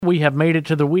We have made it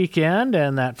to the weekend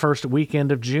and that first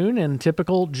weekend of June in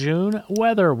typical June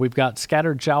weather. We've got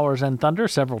scattered showers and thunder,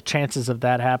 several chances of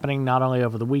that happening not only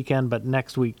over the weekend but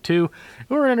next week too.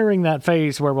 We're entering that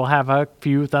phase where we'll have a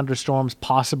few thunderstorms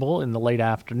possible in the late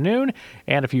afternoon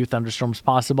and a few thunderstorms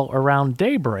possible around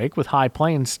daybreak, with high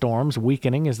plains storms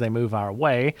weakening as they move our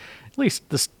way. At least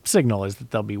the signal is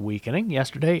that they'll be weakening.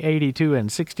 Yesterday, 82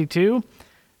 and 62.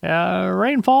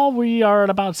 Rainfall, we are at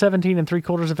about 17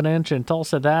 3/4 of an inch in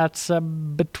Tulsa. That's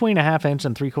between a half inch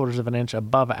and 3/4 of an inch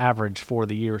above average for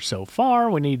the year so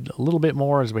far. We need a little bit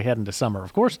more as we head into summer,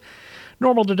 of course.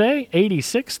 Normal today,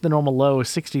 86. The normal low is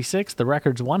 66. The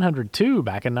record's 102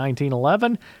 back in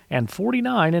 1911 and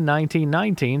 49 in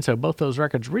 1919. So both those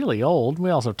records really old.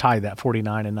 We also tied that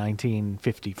 49 in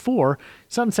 1954.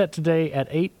 Sunset today at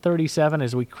 8:37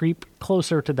 as we creep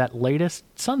closer to that latest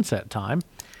sunset time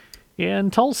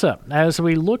in Tulsa. As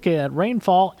we look at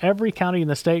rainfall, every county in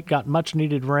the state got much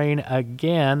needed rain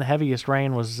again. The heaviest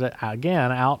rain was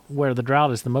again out where the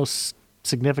drought is the most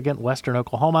significant, western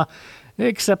Oklahoma,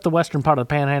 except the western part of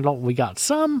the Panhandle. We got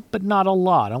some, but not a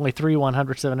lot. Only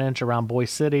 3/100ths of an inch around Boise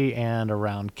City and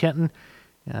around Kenton.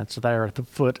 That's there at the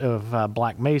foot of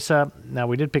Black Mesa. Now,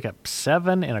 we did pick up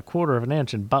 7 1/4 of an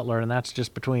inch in Butler, and that's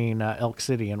just between Elk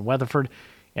City and Weatherford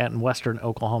and western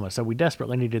Oklahoma. So we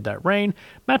desperately needed that rain.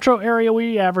 Metro area,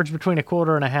 we averaged between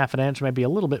 1/4 and a half an inch, maybe a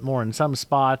little bit more in some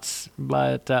spots,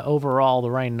 but overall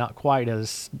the rain not quite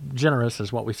as generous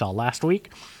as what we saw last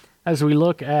week. As we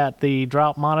look at the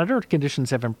drought monitor, conditions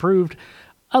have improved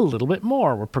a little bit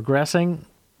more. We're progressing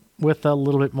with a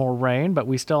little bit more rain, but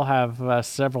we still have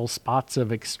several spots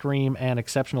of extreme and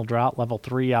exceptional drought, level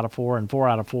 3 out of 4 and 4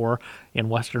 out of 4 in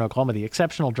western Oklahoma. The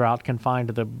exceptional drought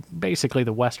confined to basically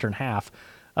the western half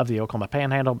of the Oklahoma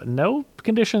Panhandle, but no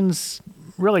conditions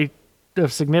really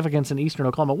of significance in eastern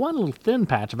Oklahoma. One little thin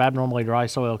patch of abnormally dry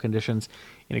soil conditions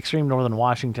in extreme northern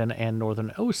Washington and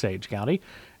northern Osage County.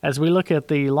 As we look at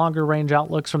the longer range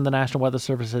outlooks from the National Weather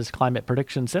Service's Climate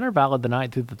Prediction Center, valid the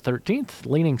 9th through the 13th,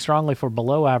 leaning strongly for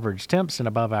below average temps and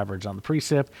above average on the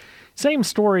precip. Same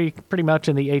story pretty much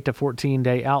in the 8 to 14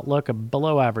 day outlook,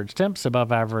 below average temps,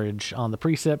 above average on the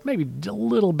precip. Maybe a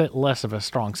little bit less of a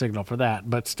strong signal for that,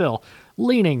 but still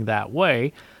leaning that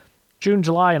way. June,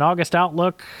 July, and August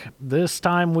outlook. This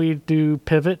time we do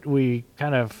pivot. We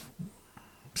kind of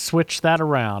switch that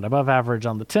around. Above average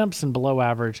on the temps and below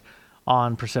average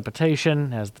on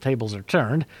precipitation as the tables are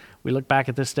turned. We look back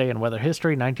at this day in weather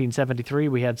history. 1973,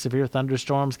 we had severe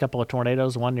thunderstorms, a couple of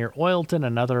tornadoes, one near Oilton,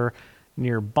 another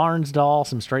near Barnsdall,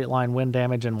 some straight line wind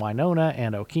damage in Winona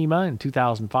and Okemah. In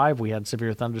 2005, we had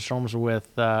severe thunderstorms with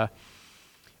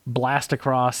blast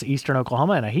across eastern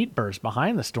Oklahoma, and a heat burst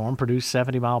behind the storm produced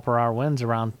 70-mile-per-hour winds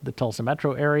around the Tulsa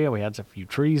metro area. We had a few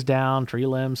trees down, tree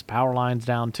limbs, power lines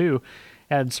down too.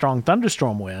 Had strong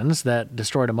thunderstorm winds that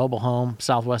destroyed a mobile home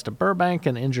southwest of Burbank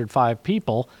and injured 5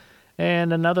 people,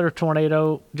 and another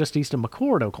tornado just east of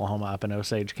McCord, Oklahoma, up in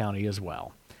Osage County as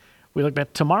well. We look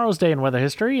at tomorrow's day in weather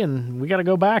history, and we got to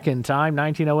go back in time.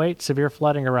 1908, severe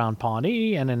flooding around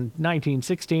Pawnee, and in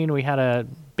 1916, we had a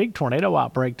big tornado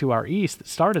outbreak to our east that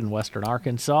started in western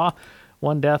Arkansas.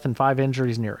 1 death and 5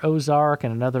 injuries near Ozark,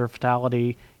 and another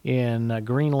fatality in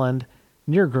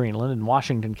near Greenland in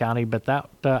Washington County. But that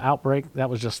outbreak, that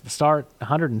was just the start.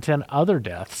 110 other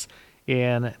deaths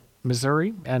in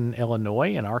Missouri and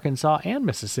Illinois and Arkansas and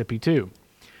Mississippi too.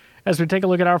 As we take a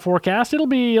look at our forecast, it'll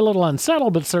be a little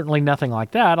unsettled, but certainly nothing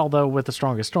like that, although with the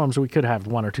strongest storms, we could have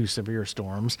 1 or 2 severe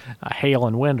storms. Hail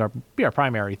and wind be our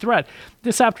primary threat.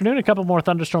 This afternoon, a couple more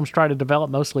thunderstorms try to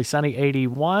develop, mostly sunny,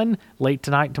 81. Late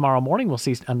tonight and tomorrow morning, we'll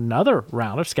see another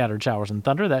round of scattered showers and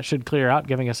thunder. That should clear out,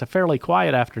 giving us a fairly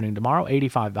quiet afternoon tomorrow,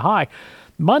 85 the high.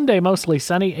 Monday, mostly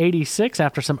sunny, 86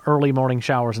 after some early morning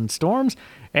showers and storms.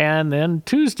 And then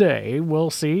Tuesday,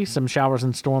 we'll see some showers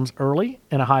and storms early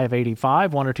and a high of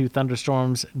 85. 1 or 2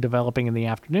 thunderstorms developing in the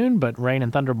afternoon, but rain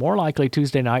and thunder more likely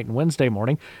Tuesday night and Wednesday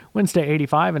morning. Wednesday,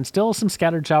 85, and still some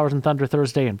scattered showers and thunder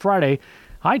Thursday and Friday.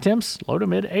 High temps, low to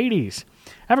mid 80s.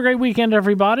 Have a great weekend,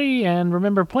 everybody, and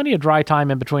remember, plenty of dry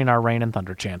time in between our rain and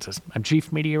thunder chances. I'm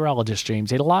Chief Meteorologist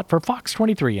James Adelot for Fox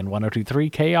 23 and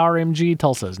 102.3 KRMG,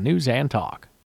 Tulsa's News and Talk.